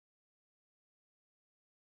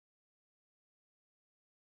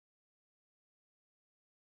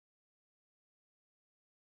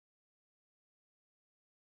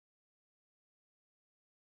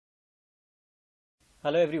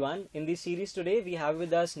Hello everyone. In this series today we have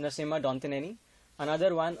with us Narasimha Donthineni,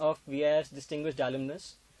 another one of VI's distinguished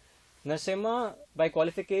alumnus. Narasimha by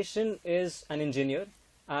qualification is an engineer,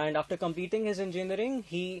 and after completing his engineering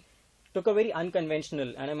he took a very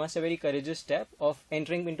unconventional and I must say very courageous step of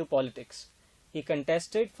entering into politics. He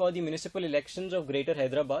contested for the municipal elections of Greater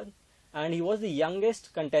Hyderabad and he was the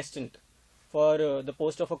youngest contestant for the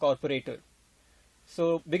post of a corporator.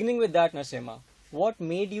 So beginning with that, Narasimha, what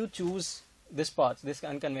made you choose this path, this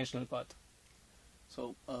unconventional path?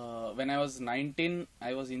 So when I was 19,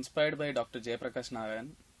 I was inspired by Dr. Jayaprakash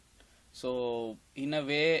Narayan. So in a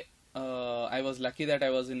way, I was lucky that I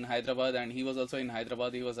was in Hyderabad and he was also in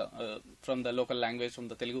Hyderabad. He was from the local language, from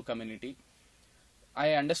the Telugu community.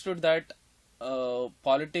 I understood that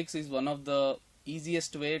politics is one of the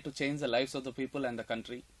easiest way to change the lives of the people and the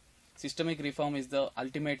country. Systemic reform is the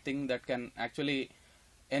ultimate thing that can actually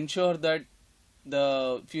ensure that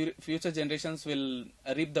the future generations will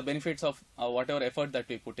reap the benefits of whatever effort that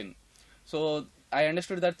we put in. So I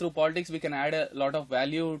understood that through politics we can add a lot of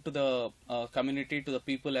value to the community, to the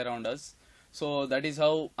people around us. So that is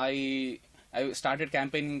how I started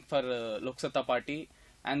campaigning for Lok Satta party,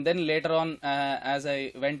 and then later on as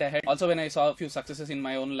I went ahead, also when I saw a few successes in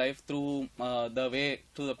my own life through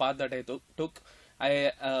the path that I took,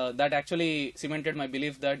 that actually cemented my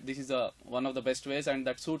belief that this is one of the best ways and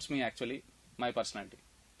that suits me actually, my personality.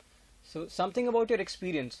 So something about your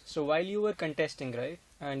experience. So while you were contesting, right,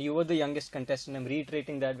 and you were the youngest contestant, I'm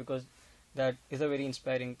reiterating that because that is a very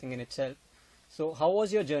inspiring thing in itself. So how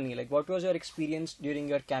was your journey? Like what was your experience during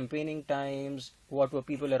your campaigning times? What were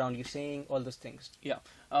people around you saying? All those things. Yeah.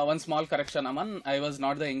 One small correction, Aman. I was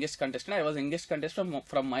not the youngest contestant. I was youngest contestant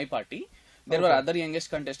from my party. There were other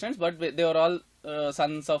youngest contestants, but they were all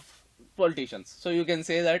sons of politicians. So you can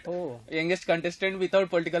say that youngest contestant without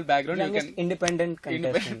political background. Youngest independent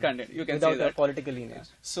contestant. You can without say that. A political lineage.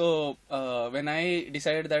 So when I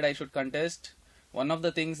decided that I should contest, one of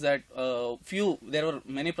the things that there were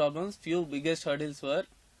many problems. Few biggest hurdles were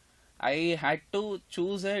I had to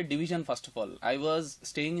choose a division first of all. I was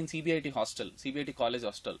staying in CBIT hostel, CBIT college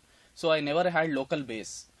hostel. So I never had local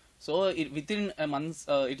base. So within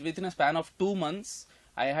a span of 2 months,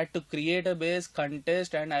 I had to create a base,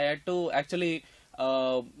 contest, and I had to actually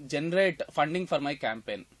generate funding for my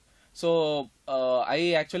campaign. So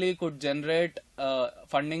I actually could generate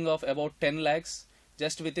funding of about 10 lakhs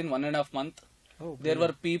just within 1.5 months. There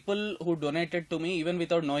were people who donated to me even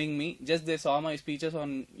without knowing me. Just they saw my speeches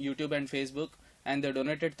on YouTube and Facebook and they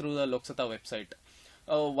donated through the Lok Satta website.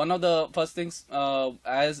 One of the first things,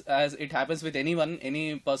 as it happens with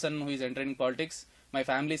any person who is entering politics, my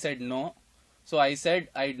family said no. So I said,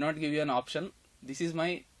 I did not give you an option. This is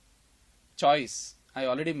my choice. I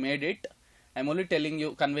already made it. I'm only telling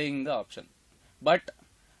you, conveying the option. But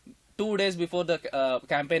 2 days before the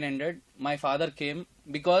campaign ended, my father came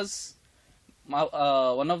because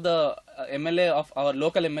one of the MLA of our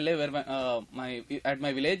local MLA, where at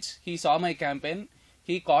my village, he saw my campaign.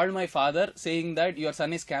 He called my father saying that your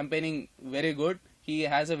son is campaigning very good. He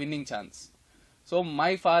has a winning chance. So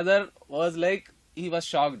my father was like, he was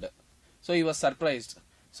shocked. So he was surprised.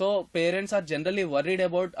 So parents are generally worried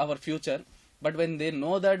about our future, but when they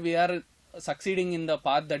know that we are succeeding in the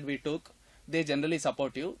path that we took, they generally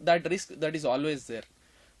support you. That risk that is always there.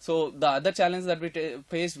 So the other challenge that we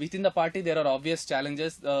faced within the party, there are obvious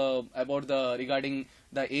challenges regarding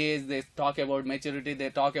the age. They talk about maturity.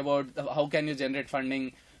 They talk about how can you generate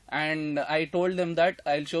funding. And I told them that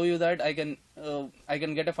I'll show you that I can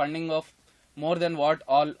get a funding of more than what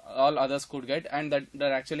all others could get, and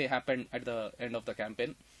that actually happened at the end of the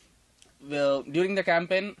campaign. During the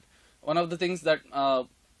campaign, one of the things that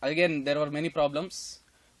again there were many problems.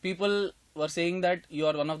 People were saying that you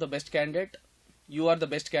are one of the best candidate. You are the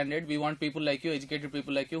best candidate. We want people like you, educated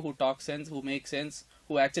people like you, who talk sense, who make sense,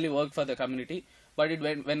 who actually work for the community. But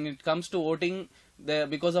when it comes to voting,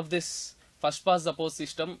 because of this first past the post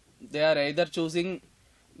system, they are either choosing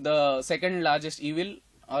the second largest evil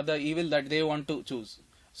or the evil that they want to choose.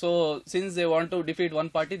 So since they want to defeat one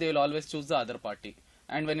party, they will always choose the other party.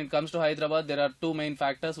 And when it comes to Hyderabad, there are two main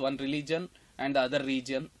factors: one religion and the other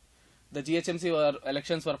region. The GHMC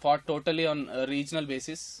elections were fought totally on a regional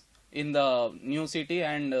basis in the new city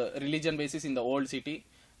and religion basis in the old city,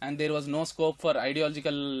 and there was no scope for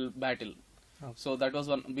ideological battle. So that was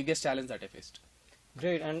one biggest challenge that I faced.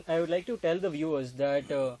 Great, and I would like to tell the viewers that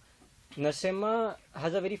Narasimha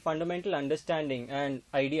has a very fundamental understanding and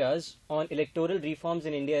ideas on electoral reforms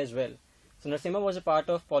in India as well. So Narasimha was a part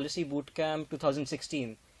of Policy Bootcamp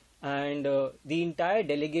 2016, and the entire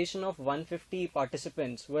delegation of 150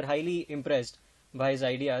 participants were highly impressed by his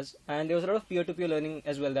ideas, and there was a lot of peer-to-peer learning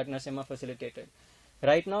as well that Narasimha facilitated.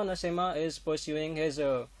 Right now, Narasimha is pursuing his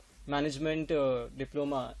management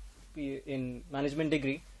diploma in management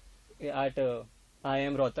degree at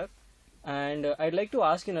IIM Rohtak. And I'd like to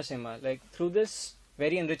ask you, Narasimha, like through this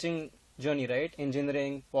very enriching journey, right?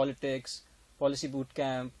 Engineering, politics, policy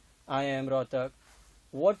bootcamp, IIM Rohtak.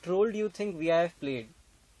 What role do you think we have played?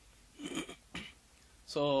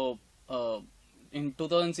 So in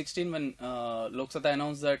 2016, when Lok Sabha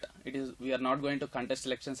announced that we are not going to contest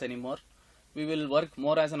elections anymore, we will work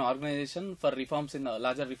more as an organization for reforms in the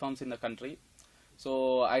larger reforms in the country.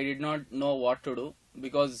 So I did not know what to do,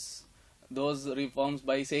 because those reforms,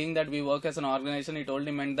 by saying that we work as an organization, it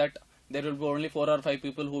only meant that there will be only 4 or 5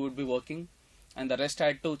 people who would be working, and the rest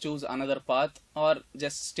had to choose another path or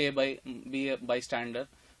just be a bystander.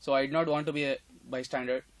 So I did not want to be a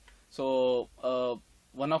bystander. So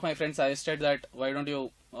one of my friends suggested that why don't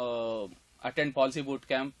you attend Policy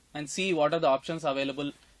Bootcamp and see what are the options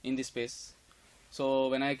available in this space. So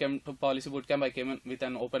when I came to Policy Bootcamp, I came in with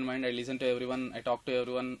an open mind. I listened to everyone, I talked to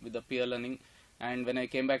everyone with the peer learning, and when I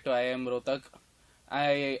came back to IIM Rohtak,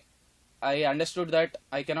 I understood that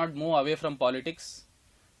I cannot move away from politics,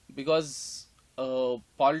 because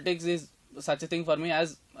politics is such a thing for me,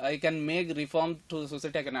 as I can make reform to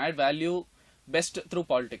society, I can add value best through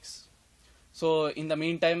politics. So in the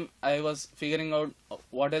meantime, I was figuring out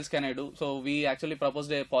what else can I do. So we actually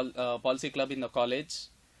proposed a policy club in the college,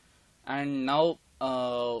 and now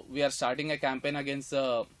we are starting a campaign against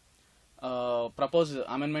the proposed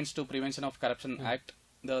amendments to Prevention of Corruption Act,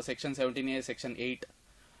 the Section 17A, Section 8.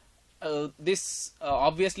 This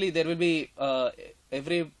obviously there will be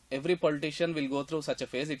every politician will go through such a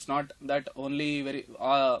phase. It's not that only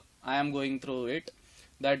I am going through it,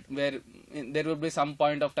 that there will be some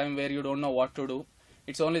point of time where you don't know what to do.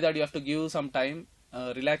 It's only that you have to give some time,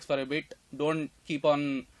 relax for a bit, don't keep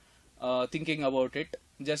on thinking about it,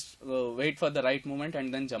 just wait for the right moment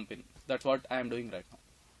and then jump in. That's what I am doing right now.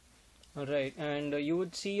 Alright, and you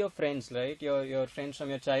would see your friends, right? Your friends from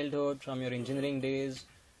your childhood, from your engineering days,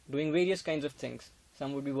 doing various kinds of things.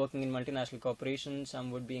 Some would be working in multinational corporations,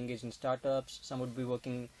 some would be engaged in startups, some would be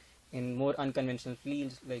working in more unconventional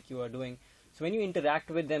fields like you are doing. So when you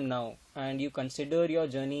interact with them now and you consider your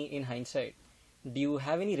journey in hindsight, do you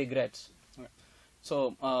have any regrets?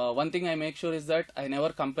 So one thing I make sure is that I never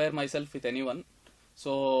compare myself with anyone.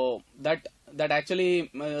 So that actually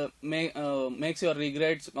makes your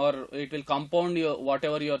regrets, or it will compound your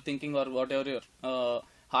whatever you are thinking or whatever your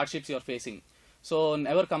hardships you are facing. So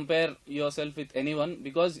never compare yourself with anyone,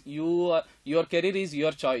 because your career is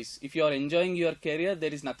your choice. If you are enjoying your career,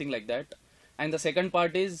 there is nothing like that. And the second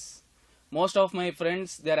part is, most of my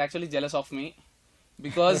friends, they are actually jealous of me,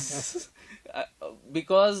 because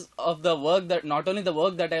because of the work that, not only the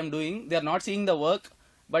work that I am doing, they are not seeing the work,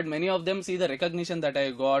 but many of them see the recognition that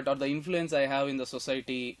I got, or the influence I have in the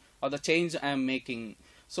society, or the change I am making.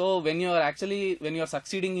 So when you are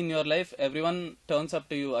succeeding in your life, everyone turns up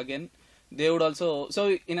to you again. They would also,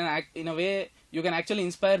 so in a way, you can actually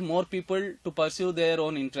inspire more people to pursue their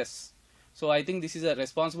own interests. So I think this is a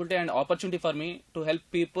responsibility and opportunity for me to help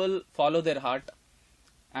people follow their heart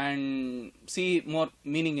and see more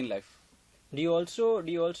meaning in life. Do you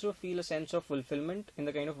also feel a sense of fulfillment in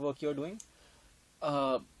the kind of work you're doing?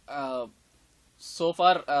 So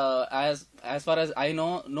far, as far as I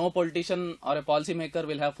know, no politician or a policy maker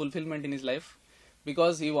will have fulfillment in his life,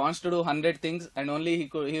 because he wants to do 100 things and only he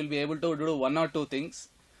will be able to do 1 or 2 things.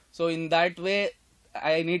 So in that way,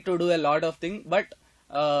 I need to do a lot of things. But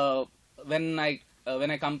when I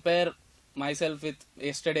compare myself with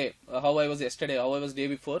yesterday, how I was day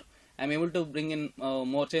before, I'm able to bring in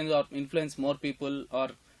more change or influence more people or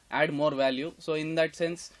add more value. So in that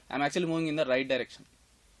sense, I'm actually moving in the right direction.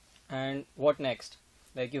 And what next?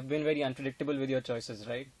 Like, you've been very unpredictable with your choices,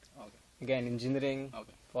 right? Okay. Again, engineering,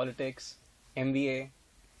 Okay. politics, MBA,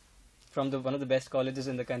 from one of the best colleges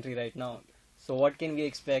in the country right now. Okay. So what can we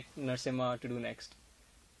expect Narasimha to do next?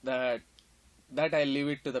 That I'll leave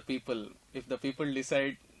it to the people. If the people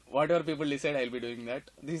decide, whatever people decide, I'll be doing that.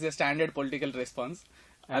 This is a standard political response.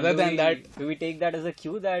 And do we take that as a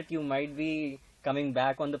cue that you might be coming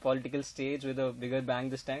back on the political stage with a bigger bang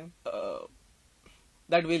this time?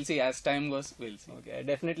 That we'll see. As time goes, we'll see. Okay, I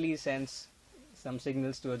definitely sense some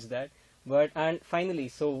signals towards that. And finally,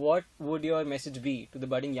 so what would your message be to the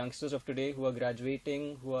budding youngsters of today who are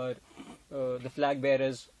graduating, who are the flag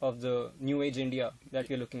bearers of the new age India that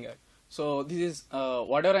we're looking at? So this is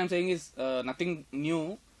whatever I'm saying is nothing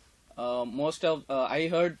new. I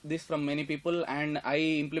heard this from many people, and I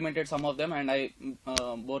implemented some of them, and I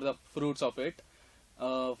bore the fruits of it.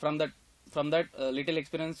 From that little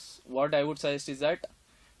experience, what I would suggest is that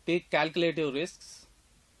take calculative risks.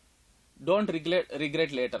 don't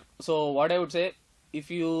regret later. So what I would say, if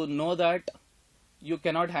you know that you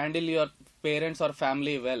cannot handle your parents or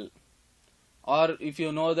family well, or if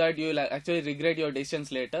you know that you will actually regret your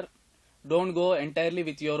decisions later, don't go entirely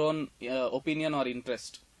with your own opinion or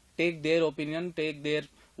interest. Take their opinion, take their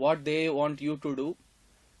what they want you to do.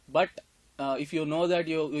 But if you know that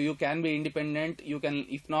you can be independent, you can,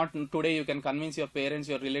 if not today, you can convince your parents,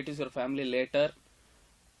 your relatives, your family later,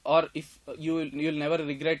 or if you'll never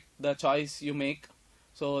regret the choice you make.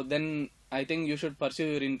 So then I think you should pursue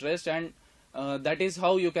your interest, and that is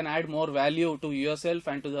how you can add more value to yourself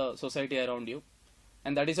and to the society around you,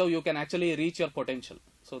 and that is how you can actually reach your potential.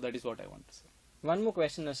 So that is what I want to say. One more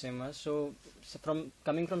question, Narasimha. So from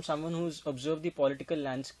coming from someone who's observed the political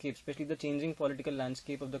landscape, especially the changing political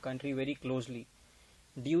landscape of the country very closely,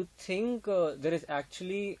 do you think there is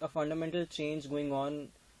actually a fundamental change going on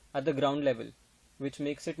at the ground level, which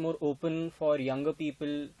makes it more open for younger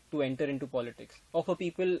people to enter into politics, or for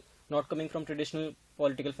people not coming from traditional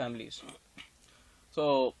political families?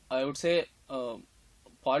 So I would say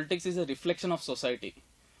politics is a reflection of society.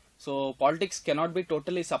 So politics cannot be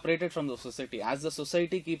totally separated from the society. As the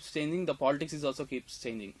society keeps changing, the politics is also keeps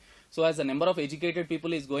changing. So as the number of educated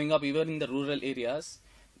people is going up even in the rural areas,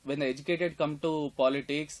 when the educated come to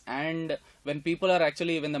politics, and when people are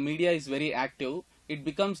actually, when the media is very active, it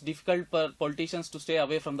becomes difficult for politicians to stay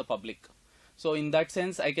away from the public. So in that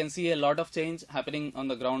sense, I can see a lot of change happening on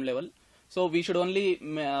the ground level. So we should only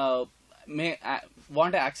want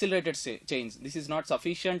an accelerated change. This is not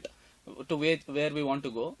sufficient to where we want to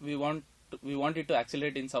go. We want it to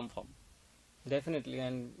accelerate in some form. Definitely,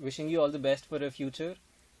 and wishing you all the best for your future.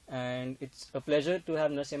 And it's a pleasure to have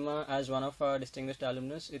Narasimha as one of our distinguished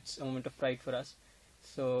alumnus. It's a moment of pride for us.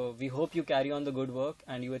 So we hope you carry on the good work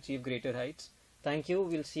and you achieve greater heights. Thank you.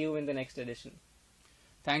 We'll see you in the next edition.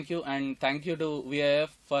 Thank you, and thank you to VIF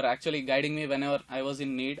for actually guiding me whenever I was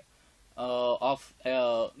in need of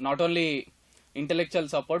not only intellectual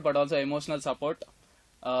support but also emotional support.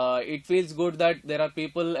 It feels good that there are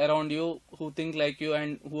people around you who think like you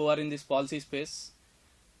and who are in this policy space.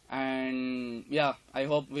 And yeah, I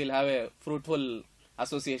hope we'll have a fruitful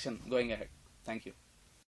association going ahead. Thank you.